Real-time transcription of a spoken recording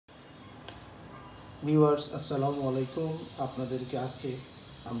Viewers আসসালামু আলাইকুম। আপনাদেরকে আজকে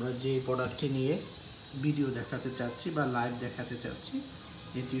আমরা যে প্রোডাক্টটি নিয়ে ভিডিও দেখাতে চাচ্ছি বা লাইভ দেখাতে চাচ্ছি,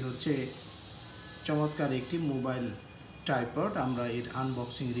 এটি হচ্ছে চমৎকার একটি মোবাইল ট্রাইপড। আমরা এর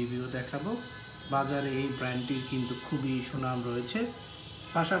আনবক্সিং রিভিউ দেখাবো। বাজারে এই ব্র্যান্ডটির কিন্তু খুবই সুনাম রয়েছে।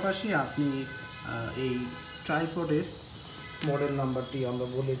 পাশাপাশি আপনি এই ট্রাইপডের মডেল নাম্বারটি আমরা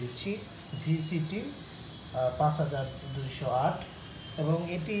বলে দিচ্ছি, VCT-5208, এবং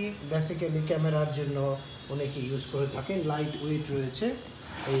এটি বেসিক্যালি ক্যামেরার জন্য অনেকে ইউজ করে থাকেন। লাইট ওয়েট রয়েছে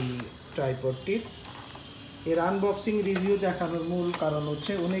এই ট্রাইপডটির। এর আনবক্সিং রিভিউ দেখানোর মূল কারণ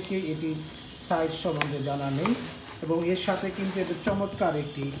হচ্ছে অনেকে এটির সাইজ সম্বন্ধে জানা নেই, এবং এর সাথে কিন্তু একটা চমৎকার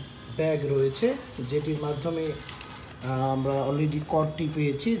একটি ব্যাগ রয়েছে, যেটির মাধ্যমে আমরা অলরেডি কর্ডটি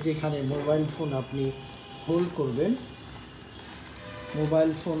পেয়েছি, যেখানে মোবাইল ফোন আপনি হোল্ড করবেন। মোবাইল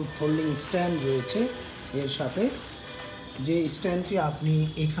ফোন হোল্ডিং স্ট্যান্ড রয়েছে এর সাথে, যে স্ট্যান্ডটি আপনি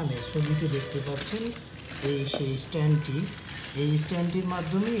এখানে ছবিতে দেখতে পাচ্ছেন। সেই স্ট্যান্ডটির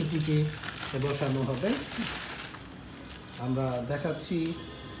মাধ্যমে এটিকে বসানো হবে। আমরা দেখাচ্ছি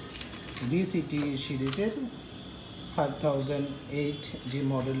VCT সিরিজের 5008 যে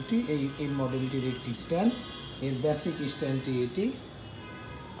মডেলটি, এই মডেলটির একটি স্ট্যান্ড। এর বেসিক স্ট্যান্ডটি এটি।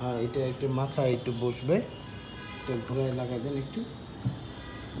 এটা একটু মাথায় একটু বসবে, এটা ঘুরায় লাগাই দেন একটু।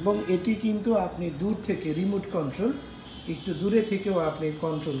 এবং এটি কিন্তু আপনি দূর থেকে রিমোট কন্ট্রোল, একটু দূরে থেকেও আপনি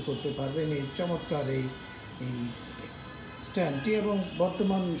কন্ট্রোল করতে পারবেন এই চমৎকার এই স্ট্যান্ডটি। এবং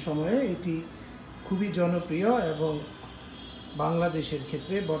বর্তমান সময়ে এটি খুবই জনপ্রিয়, এবং বাংলাদেশের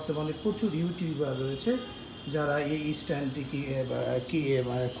ক্ষেত্রে বর্তমানে প্রচুর ইউটিউবার রয়েছে যারা এই স্ট্যান্ডটি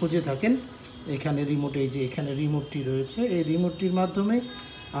খুঁজে থাকেন। এখানে এখানে রিমোটটি রয়েছে। এই রিমোটটির মাধ্যমে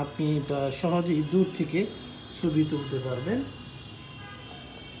আপনি সহজেই দূর থেকে ছবি তুলতে পারবেন।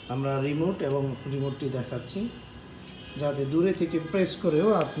 আমরা রিমোটটি দেখাচ্ছি, যাতে দূরে থেকে প্রেস করেও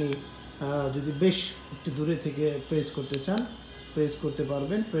আপনি যদি বেশ একটু দূরে থেকে প্রেস করতে চান, প্রেস করতে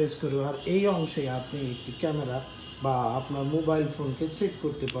পারবেন, প্রেস করেও। আর এই অংশে আপনি একটি ক্যামেরা বা আপনার মোবাইল ফোনকে সেট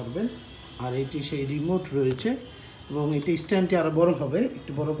করতে পারবেন। আর এটি সেই রিমোট রয়েছে, এবং এটি স্ট্যান্ডটি আরও বড় হবে।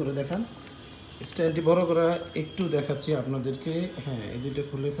 একটু বড় করে দেখান। স্ট্যান্ডটি বড় করা একটু দেখাচ্ছি আপনাদেরকে। হ্যাঁ, এই দুটো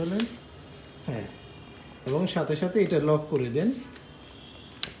খুলে ফেলেন। হ্যাঁ, এবং সাথে সাথে এটা লক করে দেন।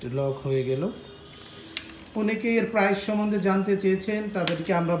 এটা লক হয়ে গেল। অনেকে এর প্রাইস সম্বন্ধে জানতে চেয়েছেন,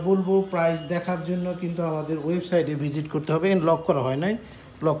 তাদেরকে আমরা বলবো প্রাইস দেখার জন্য কিন্তু আমাদের ওয়েবসাইটে ভিজিট করতে হবে। লক করা হয় নাই,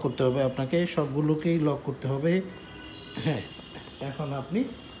 লক করতে হবে আপনাকে, সবগুলোকেই লক করতে হবে। হ্যাঁ, এখন আপনি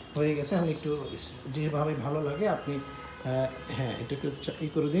হয়ে গেছে। আমি একটু যেভাবে ভালো লাগে আপনি হ্যাঁ এটাকে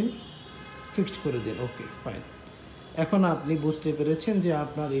করে দিন, ফিক্সড করে দিন। ওকে, ফাইন। এখন আপনি বুঝতে পেরেছেন যে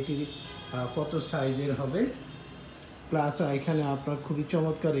আপনার এটি কত সাইজের হবে। প্লাস এখানে আপনার খুবই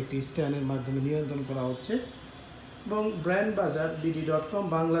চমৎকার একটি স্ট্যান্ডের মাধ্যমে নিয়ন্ত্রণ করা হচ্ছে। এবং ব্র্যান্ড বাজার BD.com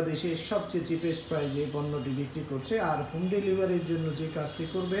বাংলাদেশের সবচেয়ে চিপেস্ট প্রাইজে এই পণ্যটি বিক্রি করছে। আর হোম ডেলিভারির জন্য যে কাজটি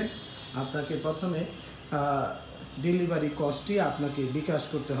করবেন, আপনাকে প্রথমে ডেলিভারি কস্টটি আপনাকে বিকাশ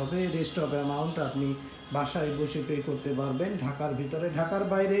করতে হবে। রেস্ট অফ অ্যামাউন্ট আপনি বাসায় বসে পে করতে পারবেন ঢাকার ভিতরে। ঢাকার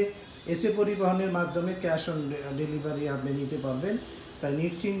বাইরে এসে পরিবহনের মাধ্যমে ক্যাশ অন ডেলিভারি আপনি নিতে পারবেন। তাই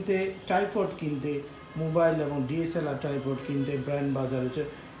নিশ্চিন্তে ট্রাইপড কিনতে, মোবাইল এবং DSLR ট্রাইপড কিনতে ব্র্যান্ড বাজারে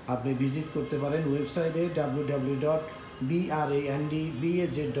আপনি ভিজিট করতে পারেন ওয়েবসাইটে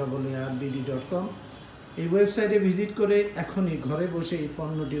www.brandbazarbd.com। এই ওয়েবসাইটে ভিজিট করে এখনই ঘরে বসে এই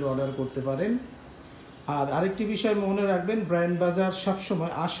পণ্যটির অর্ডার করতে পারেন। আর আরেকটি বিষয় মনে রাখবেন, ব্র্যান্ড বাজার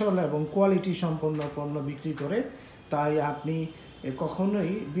সবসময় আসল এবং কোয়ালিটি সম্পন্ন পণ্য বিক্রি করে। তাই আপনি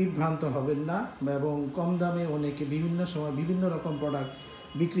কখনোই বিভ্রান্ত হবেন না। এবং কম দামে অনেকে বিভিন্ন সময় বিভিন্ন রকম প্রোডাক্ট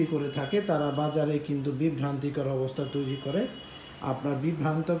বিক্রি করে থাকে, তারা বাজারে কিন্তু বিভ্রান্তিকর অবস্থা তৈরি করে। আপনার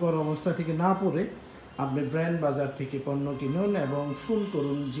বিভ্রান্তকর অবস্থা থেকে না পড়ে আপনি ব্র্যান্ড বাজার থেকে পণ্য কিনুন, এবং ফোন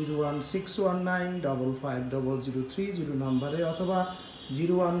করুন 01619550030 নম্বরে, অথবা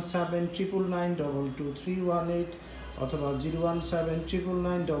 01799922318, অথবা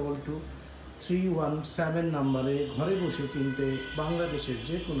 01799222317 নম্বরে ঘরে বসে কিনতে বাংলাদেশের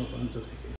যে কোনো প্রান্ত থেকে।